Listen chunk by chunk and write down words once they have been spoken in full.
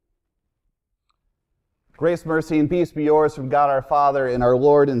Grace, mercy, and peace be yours from God our Father and our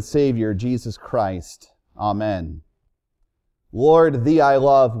Lord and Savior, Jesus Christ. Amen. Lord, thee I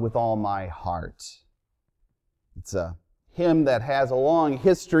love with all my heart. It's a hymn that has a long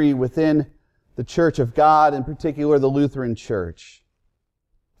history within the Church of God, in particular the Lutheran Church.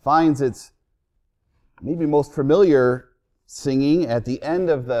 Finds its maybe most familiar singing at the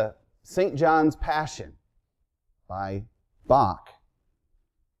end of the St. John's Passion by Bach.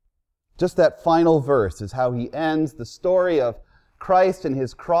 Just that final verse is how he ends the story of Christ and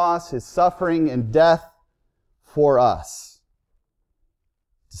his cross, his suffering and death for us.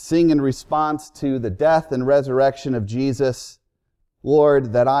 To sing in response to the death and resurrection of Jesus,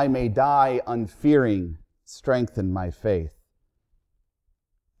 Lord, that I may die unfearing, strengthen my faith,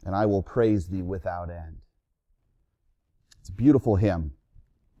 and I will praise thee without end. It's a beautiful hymn.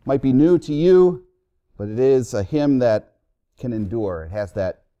 Might be new to you, but it is a hymn that can endure. It has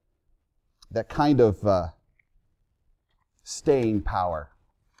that kind of staying power.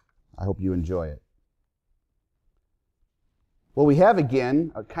 I hope you enjoy it. Well, we have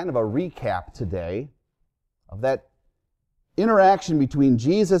again a kind of a recap today of that interaction between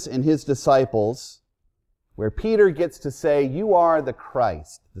Jesus and his disciples, where Peter gets to say, "You are the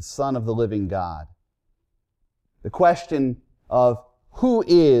Christ, the Son of the living God." The question of who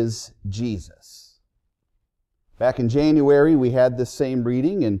is Jesus? Back in January, we had this same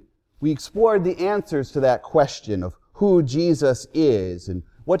reading, and we explored the answers to that question of who Jesus is, and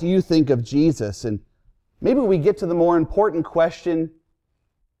what do you think of Jesus? And maybe we get to the more important question,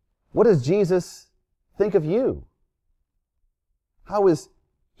 what does Jesus think of you? How is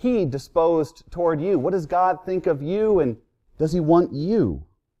he disposed toward you? What does God think of you, and does he want you?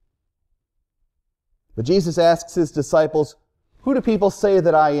 But Jesus asks his disciples, who do people say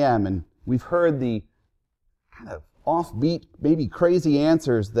that I am? And we've heard the kind of offbeat, maybe crazy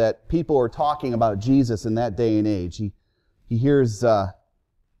answers that people are talking about Jesus in that day and age. He hears,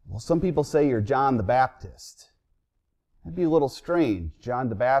 some people say you're John the Baptist. That'd be a little strange. John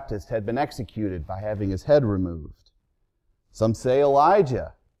the Baptist had been executed by having his head removed. Some say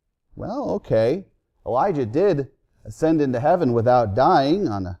Elijah. Well, okay. Elijah did ascend into heaven without dying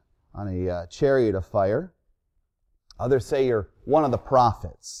on a chariot of fire. Others say you're one of the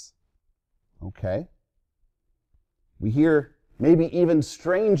prophets. Okay. We hear maybe even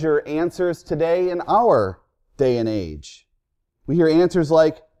stranger answers today in our day and age. We hear answers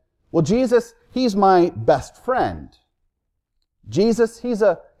like, well, Jesus, he's my best friend. Jesus, he's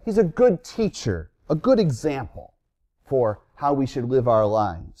a good teacher, a good example for how we should live our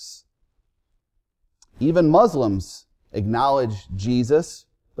lives. Even Muslims acknowledge Jesus,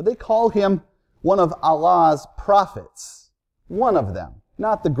 but they call him one of Allah's prophets. One of them.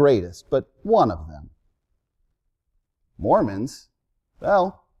 Not the greatest, but one of them. Mormons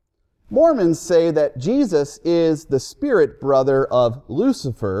say that Jesus is the spirit brother of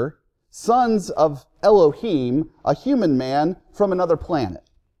Lucifer, sons of Elohim, a human man from another planet.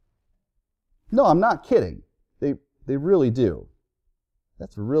 No, I'm not kidding. They really do.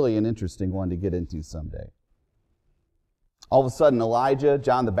 That's really an interesting one to get into someday. All of a sudden, Elijah,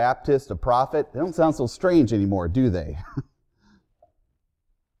 John the Baptist, a prophet, they don't sound so strange anymore, do they?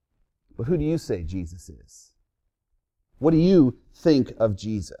 But who do you say Jesus is? What do you think of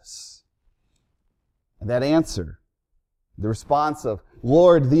Jesus? And that answer, the response of,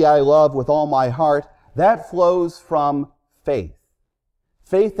 Lord, thee I love with all my heart, that flows from faith.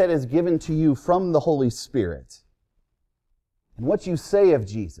 Faith that is given to you from the Holy Spirit. And what you say of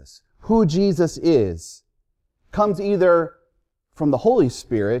Jesus, who Jesus is, comes either from the Holy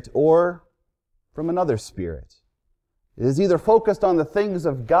Spirit or from another spirit. It is either focused on the things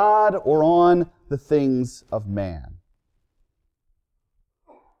of God or on the things of man.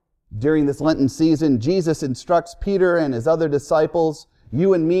 During this Lenten season, Jesus instructs Peter and his other disciples,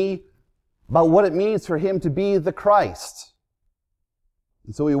 you and me, about what it means for him to be the Christ.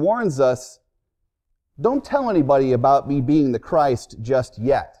 And so he warns us, don't tell anybody about me being the Christ just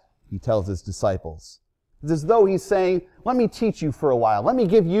yet, he tells his disciples. It's as though he's saying, let me teach you for a while. Let me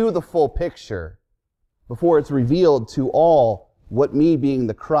give you the full picture before it's revealed to all what me being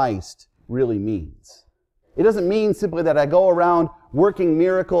the Christ really means. It doesn't mean simply that I go around working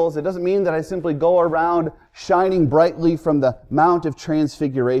miracles. It doesn't mean that I simply go around shining brightly from the Mount of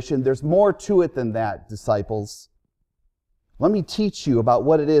Transfiguration. There's more to it than that, disciples. Let me teach you about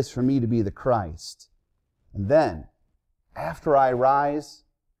what it is for me to be the Christ. And then, after I rise,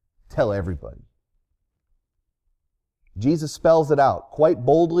 tell everybody. Jesus spells it out quite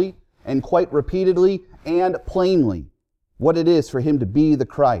boldly and quite repeatedly and plainly what it is for him to be the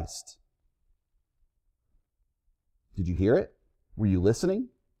Christ. Did you hear it? Were you listening?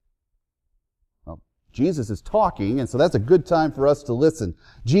 Well, Jesus is talking, and so that's a good time for us to listen.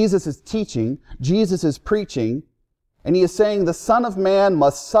 Jesus is teaching, Jesus is preaching, and he is saying the Son of Man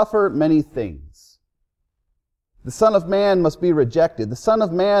must suffer many things. The Son of Man must be rejected. The Son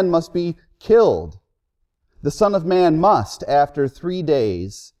of Man must be killed. The Son of Man must, after 3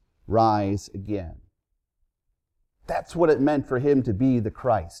 days, rise again. That's what it meant for him to be the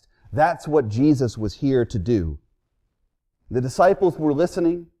Christ. That's what Jesus was here to do. The disciples were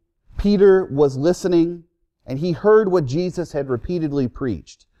listening. Peter was listening, and he heard what Jesus had repeatedly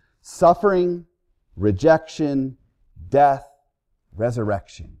preached: suffering, rejection, death,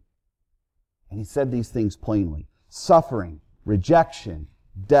 resurrection. And he said these things plainly: suffering, rejection,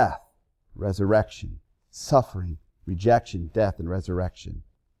 death, resurrection. Suffering, rejection, death, and resurrection.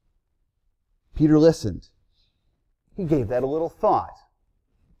 Peter listened. He gave that a little thought.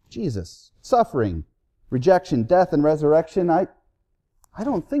 Jesus, suffering, rejection, death, and resurrection? I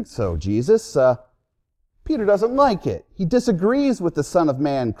don't think so, Jesus. Peter doesn't like it. He disagrees with the Son of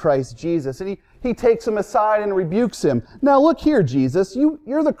Man, Christ Jesus, and he takes him aside and rebukes him. Now look here, Jesus,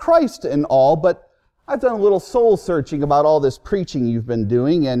 you're the Christ and all, but I've done a little soul searching about all this preaching you've been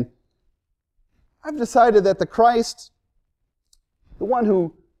doing, and I've decided that the Christ, the one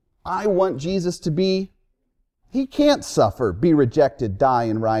who I want Jesus to be, he can't suffer, be rejected, die,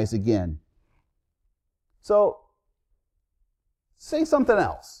 and rise again. So, say something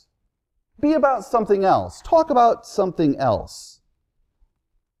else. Be about something else. Talk about something else.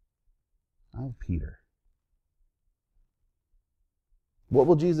 Oh, Peter. What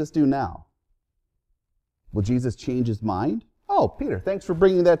will Jesus do now? Will Jesus change his mind? Oh, Peter, thanks for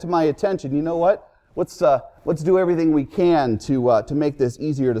bringing that to my attention. You know what? Let's do everything we can to make this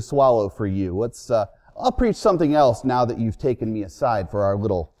easier to swallow for you. I'll preach something else now that you've taken me aside for our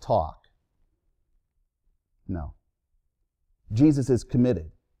little talk. No. Jesus is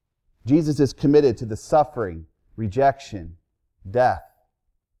committed. Jesus is committed to the suffering, rejection, death,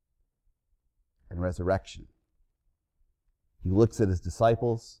 and resurrection. He looks at his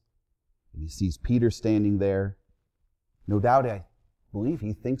disciples, and he sees Peter standing there. No doubt, I believe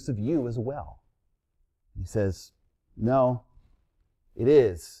he thinks of you as well. He says, no, it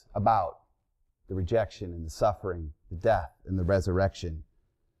is about the rejection and the suffering, the death and the resurrection.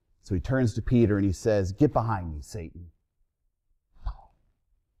 So he turns to Peter and he says, get behind me, Satan.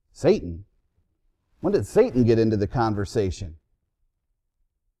 Satan? When did Satan get into the conversation?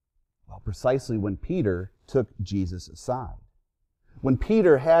 Well, precisely when Peter took Jesus aside. When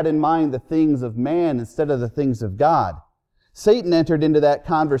Peter had in mind the things of man instead of the things of God. Satan entered into that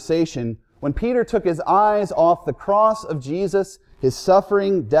conversation when Peter took his eyes off the cross of Jesus, his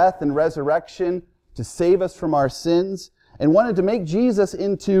suffering, death, and resurrection to save us from our sins, and wanted to make Jesus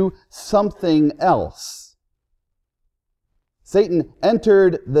into something else. Satan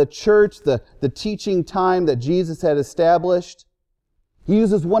entered the church, the teaching time that Jesus had established. He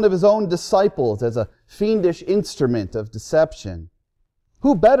uses one of his own disciples as a fiendish instrument of deception.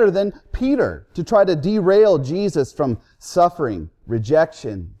 Who better than Peter to try to derail Jesus from suffering,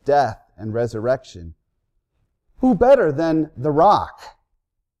 rejection, death, and resurrection? Who better than the rock,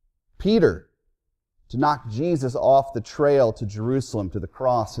 Peter, to knock Jesus off the trail to Jerusalem, to the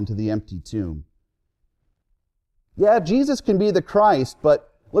cross, and to the empty tomb? Yeah, Jesus can be the Christ,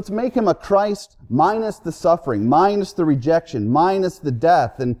 but let's make him a Christ minus the suffering, minus the rejection, minus the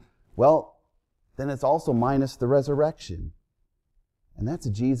death, and, well, then it's also minus the resurrection. And that's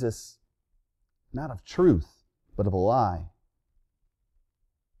a Jesus not of truth, but of a lie.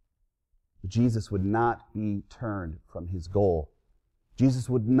 But Jesus would not be turned from his goal. Jesus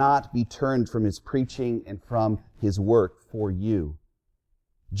would not be turned from his preaching and from his work for you.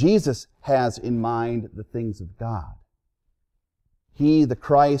 Jesus has in mind the things of God. He, the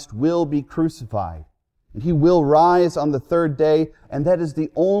Christ, will be crucified, and he will rise on the third day, and that is the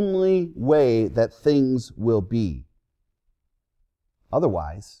only way that things will be.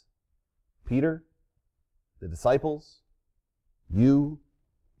 Otherwise, Peter, the disciples, you,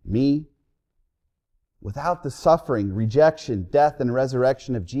 me, without the suffering, rejection, death, and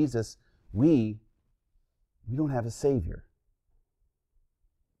resurrection of Jesus, we don't have a Savior.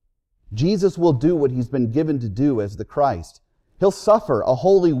 Jesus will do what he's been given to do as the Christ. He'll suffer a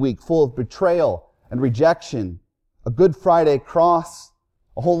Holy Week full of betrayal and rejection, a Good Friday cross,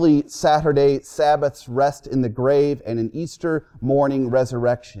 a Holy Saturday Sabbath's rest in the grave, and an Easter morning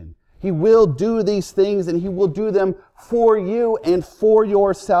resurrection. He will do these things, and he will do them for you and for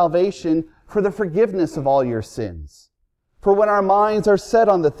your salvation, for the forgiveness of all your sins, for when our minds are set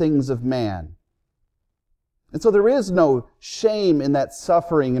on the things of man. And so there is no shame in that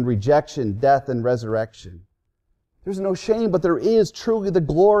suffering and rejection, death and resurrection. There's no shame, but there is truly the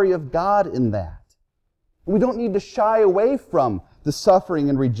glory of God in that. We don't need to shy away from the suffering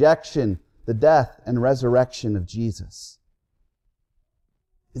and rejection, the death and resurrection of Jesus.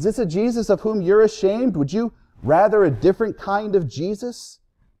 Is this a Jesus of whom you're ashamed? Would you rather a different kind of Jesus?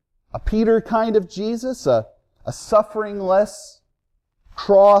 A Peter kind of Jesus? A suffering-less,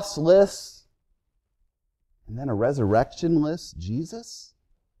 cross-less, and then a resurrection-less Jesus?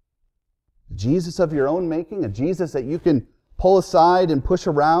 A Jesus of your own making? A Jesus that you can pull aside and push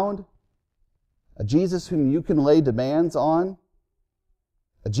around? A Jesus whom you can lay demands on?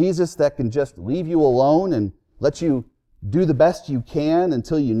 A Jesus that can just leave you alone and let you do the best you can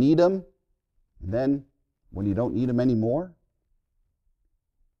until you need Him, and then when you don't need Him anymore?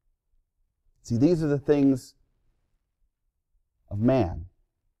 See, these are the things of man,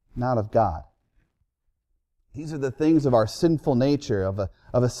 not of God. These are the things of our sinful nature, of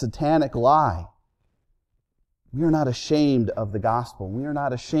a satanic lie. We are not ashamed of the gospel. We are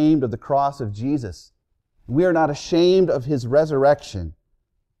not ashamed of the cross of Jesus. We are not ashamed of His resurrection.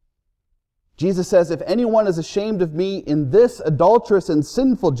 Jesus says, if anyone is ashamed of me in this adulterous and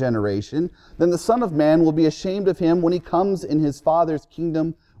sinful generation, then the Son of Man will be ashamed of him when He comes in His Father's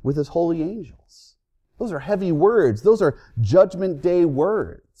kingdom with His holy angels. Those are heavy words. Those are judgment day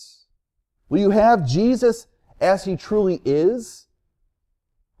words. Will you have Jesus as He truly is,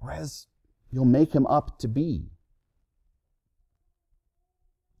 or as you'll make Him up to be?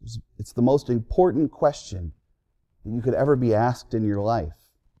 It's the most important question that you could ever be asked in your life.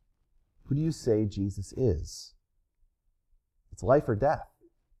 Who do you say Jesus is? It's life or death.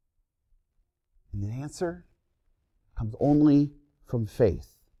 And the answer comes only from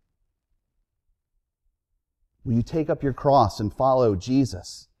faith. Will you take up your cross and follow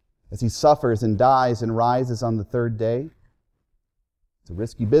Jesus as He suffers and dies and rises on the third day? It's a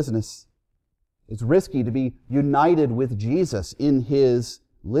risky business. It's risky to be united with Jesus in His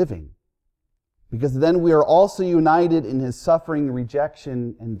living, because then we are also united in His suffering,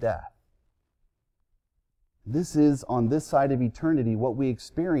 rejection, and death. This is, on this side of eternity, what we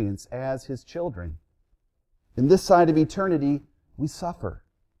experience as His children. In this side of eternity, we suffer.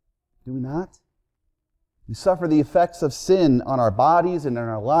 Do we not? We suffer the effects of sin on our bodies and in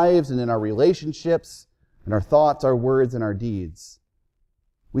our lives and in our relationships, in our thoughts, our words, and our deeds.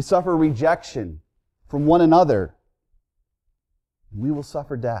 We suffer rejection from one another. We will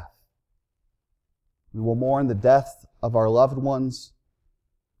suffer death. We will mourn the death of our loved ones.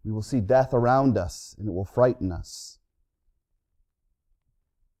 We will see death around us, and it will frighten us.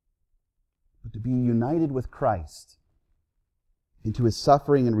 But to be united with Christ into His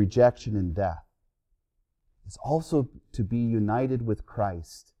suffering and rejection and death is also to be united with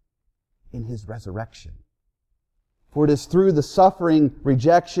Christ in His resurrection. For it is through the suffering,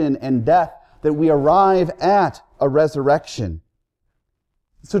 rejection, and death that we arrive at a resurrection.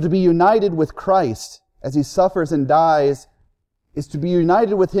 So to be united with Christ as He suffers and dies is to be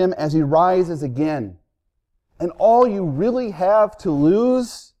united with Him as He rises again. And all you really have to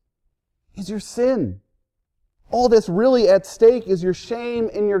lose is your sin. All that's really at stake is your shame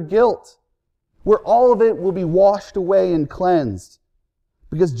and your guilt, where all of it will be washed away and cleansed.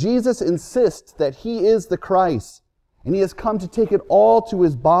 Because Jesus insists that He is the Christ, and He has come to take it all to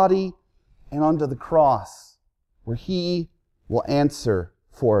His body and onto the cross, where He will answer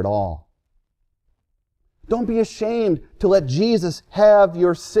for it all. Don't be ashamed to let Jesus have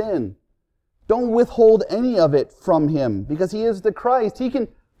your sin. Don't withhold any of it from Him, because He is the Christ. He can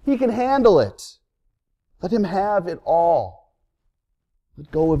handle it. Let Him have it all.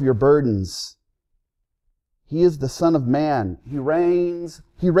 Let go of your burdens. He is the Son of Man. He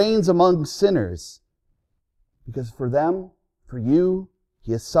reigns among sinners. Because for them, for you,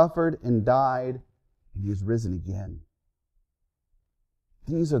 He has suffered and died, and He has risen again.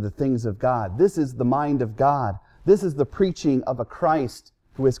 These are the things of God. This is the mind of God. This is the preaching of a Christ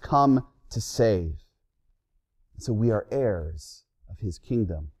who has come to save. So we are heirs of His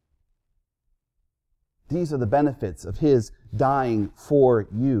kingdom. These are the benefits of His dying for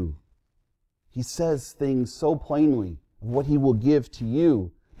you. He says things so plainly of what He will give to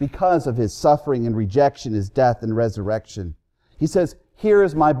you because of His suffering and rejection, His death and resurrection. He says, here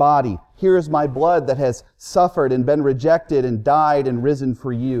is my body, here is my blood that has suffered and been rejected and died and risen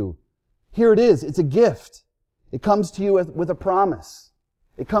for you. Here it is. It's a gift. It comes to you with a promise.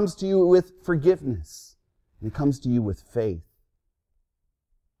 It comes to you with forgiveness. And it comes to you with faith.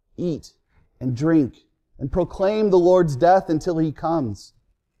 Eat and drink and proclaim the Lord's death until He comes.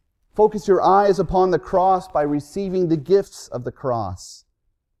 Focus your eyes upon the cross by receiving the gifts of the cross.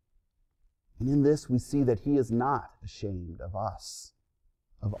 And in this we see that He is not ashamed of us,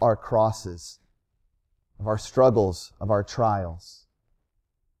 of our crosses, of our struggles, of our trials.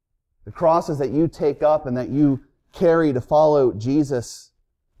 The crosses that you take up and that you carry to follow Jesus,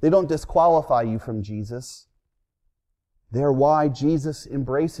 they don't disqualify you from Jesus. They're why Jesus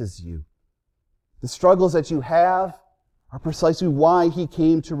embraces you. The struggles that you have are precisely why He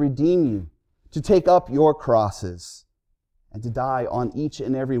came to redeem you, to take up your crosses and to die on each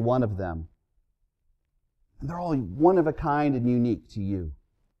and every one of them. And they're all one of a kind and unique to you.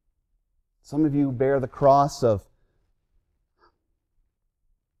 Some of you bear the cross of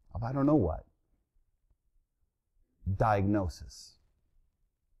I don't know what. Diagnosis.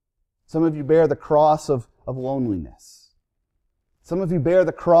 Some of you bear the cross of loneliness. Some of you bear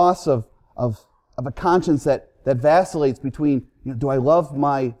the cross of a conscience that vacillates between, do I love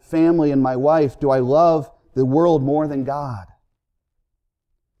my family and my wife? Do I love the world more than God?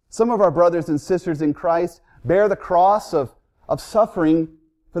 Some of our brothers and sisters in Christ bear the cross of suffering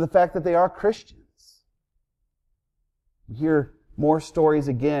for the fact that they are Christians. We hear more stories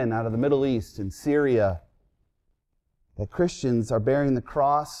again out of the Middle East and Syria that Christians are bearing the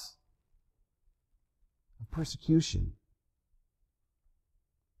cross of persecution.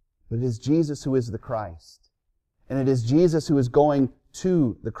 But it is Jesus who is the Christ. And it is Jesus who is going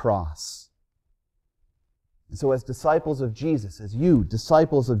to the cross. And so as disciples of Jesus, as you,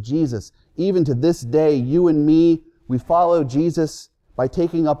 disciples of Jesus, even to this day, you and me, we follow Jesus by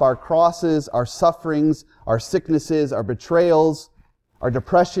taking up our crosses, our sufferings, our sicknesses, our betrayals, our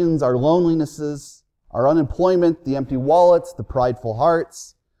depressions, our lonelinesses, our unemployment, the empty wallets, the prideful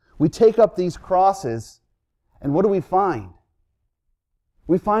hearts. We take up these crosses, and what do we find?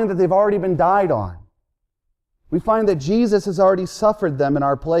 We find that they've already been died on. We find that Jesus has already suffered them in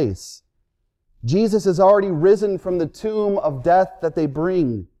our place. Jesus has already risen from the tomb of death that they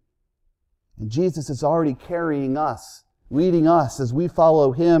bring. And Jesus is already carrying us, leading us as we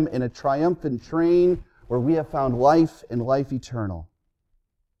follow Him in a triumphant train where we have found life and life eternal.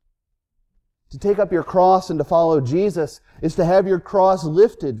 To take up your cross and to follow Jesus is to have your cross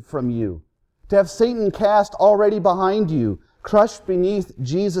lifted from you, to have Satan cast already behind you, crushed beneath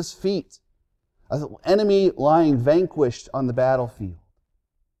Jesus' feet, an enemy lying vanquished on the battlefield.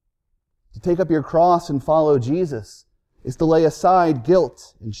 To take up your cross and follow Jesus is to lay aside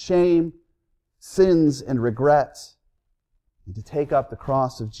guilt and shame, sins and regret, and to take up the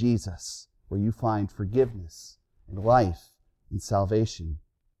cross of Jesus, where you find forgiveness and life and salvation.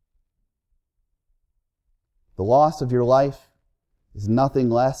 The loss of your life is nothing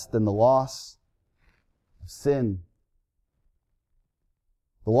less than the loss of sin.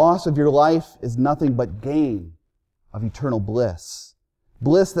 The loss of your life is nothing but gain of eternal bliss.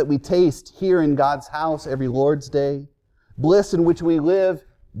 Bliss that we taste here in God's house every Lord's Day. Bliss in which we live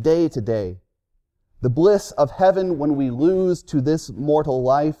day to day. The bliss of heaven when we lose to this mortal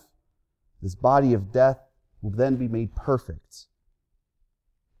life, this body of death, will then be made perfect.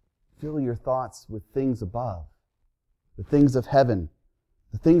 Fill your thoughts with things above, the things of heaven,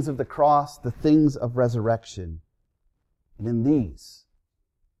 the things of the cross, the things of resurrection. And in these,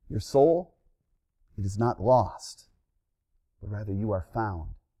 your soul, it is not lost, but rather you are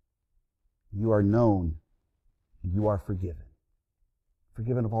found, you are known, and you are forgiven.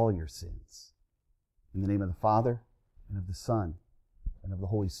 Forgiven of all your sins. In the name of the Father, and of the Son, and of the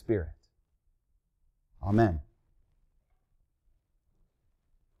Holy Spirit. Amen.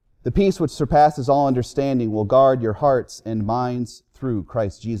 The peace which surpasses all understanding will guard your hearts and minds through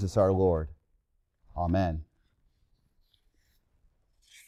Christ Jesus our Lord. Amen.